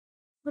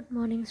Good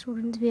morning,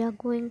 students. We are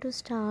going to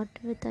start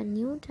with a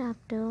new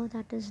chapter,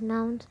 that is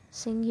nouns,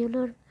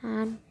 singular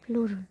and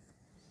plural.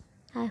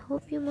 I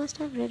hope you must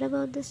have read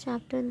about this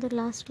chapter in the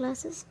last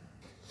classes.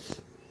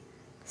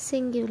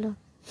 Singular.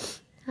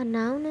 A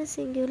noun is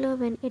singular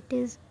when it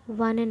is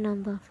one in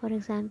number. For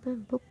example,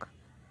 book,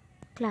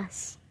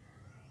 class,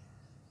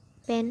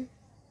 pen,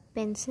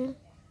 pencil,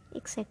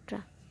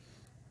 etc.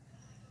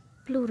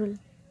 Plural.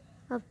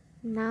 A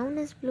noun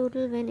is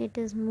plural when it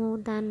is more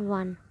than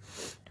one.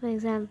 For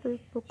example,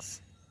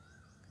 books,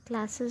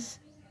 classes,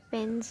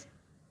 pens,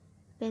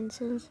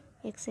 pencils,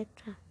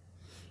 etc.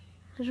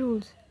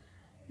 Rules.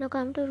 Now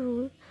come to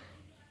rule.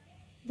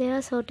 There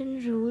are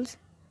certain rules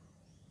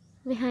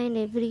behind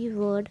every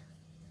word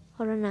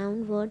or a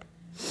noun word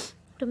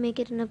to make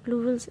it in a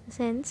plural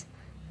sense.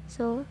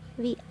 So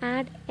we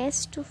add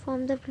s to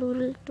form the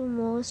plural to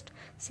most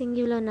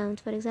singular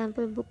nouns. For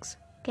example, books,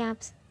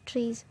 caps,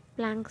 trees,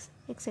 planks,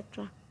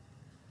 etc.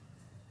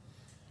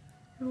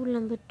 Rule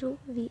number 2.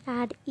 We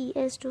add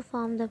es to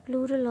form the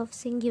plural of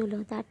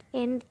singular that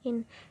end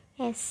in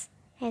s,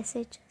 sh,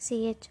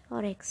 ch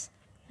or x.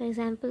 For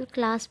example,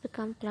 class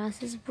become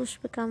classes, bush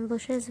become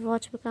bushes,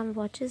 watch become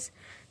watches,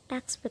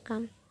 tax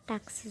become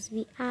taxes.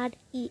 We add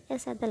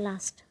es at the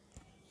last.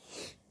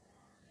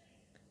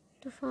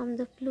 To form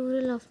the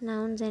plural of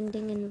nouns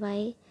ending in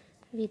y,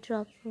 we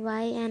drop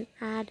y and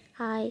add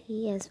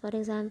ies. For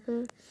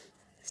example,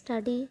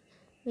 study,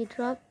 we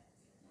drop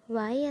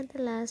y at the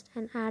last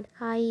and add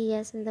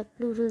ies in the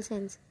plural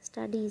sense.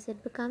 Studies,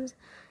 it becomes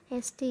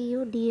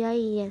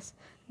studies.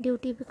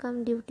 Duty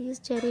become duties,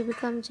 cherry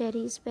become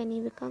cherries, penny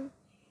become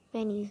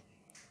pennies.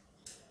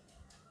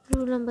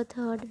 Rule number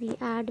 3. We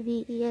add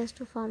ves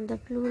to form the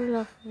plural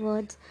of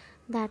words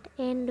that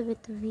end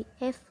with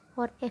vf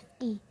or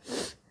fe.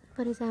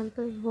 For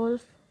example,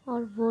 wolf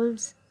or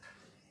wolves,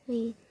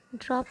 we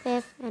drop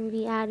f and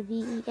we add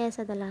ves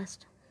at the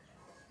last.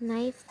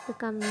 Knife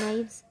become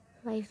knives,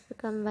 wife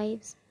become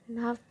wives, and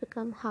half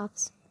become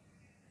halves.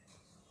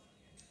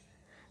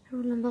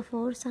 Rule number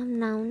 4. Some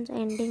nouns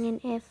ending in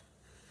f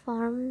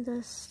form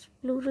the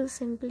plural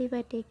simply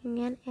by taking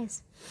an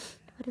s.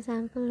 For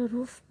example,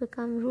 roof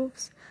become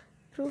roofs,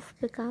 proof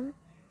become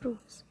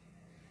proofs.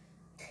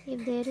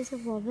 If there is a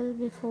vowel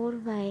before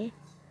y,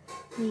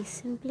 we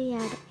simply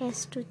add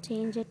s to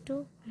change it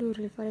to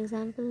plural. For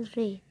example,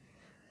 ray.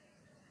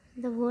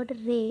 The word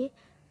ray,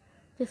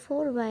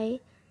 before y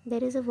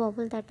there is a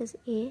vowel that is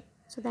a,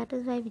 so that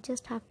is why we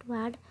just have to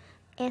add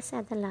s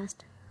at the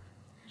last.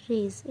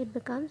 Raise, it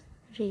becomes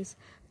raise.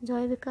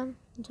 Joy become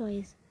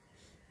joys.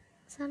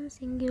 Some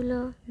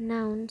singular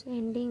nouns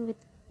ending with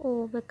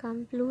o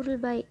become plural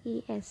by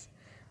es.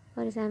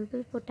 For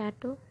example,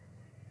 potato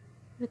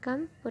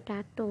become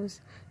potatoes.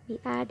 We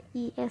add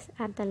es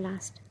at the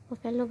last.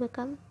 Buffalo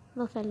become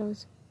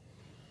buffaloes.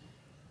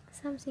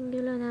 Some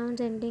singular nouns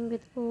ending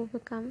with o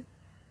become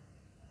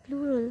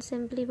plural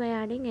simply by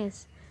adding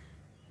s.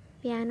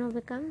 Piano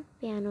become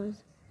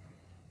pianos.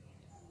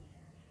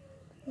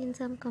 In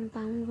some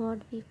compound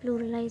word, we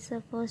pluralize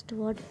the first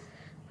word.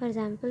 For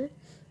example,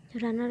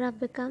 runner-up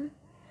become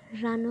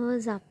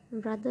runners-up.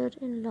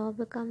 Brother-in-law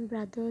become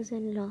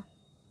brothers-in-law.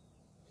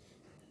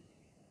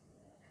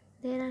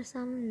 There are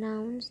some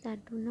nouns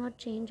that do not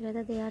change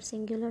whether they are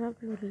singular or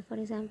plural. For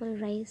example,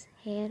 rice,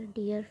 hare,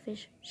 deer,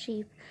 fish,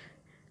 sheep,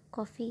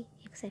 coffee,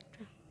 etc.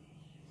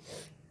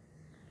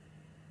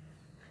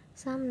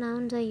 Some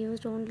nouns are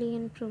used only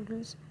in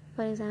plurals.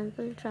 For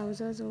example,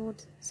 trousers,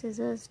 oats,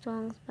 scissors,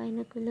 tongs,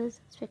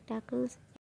 binoculars, spectacles,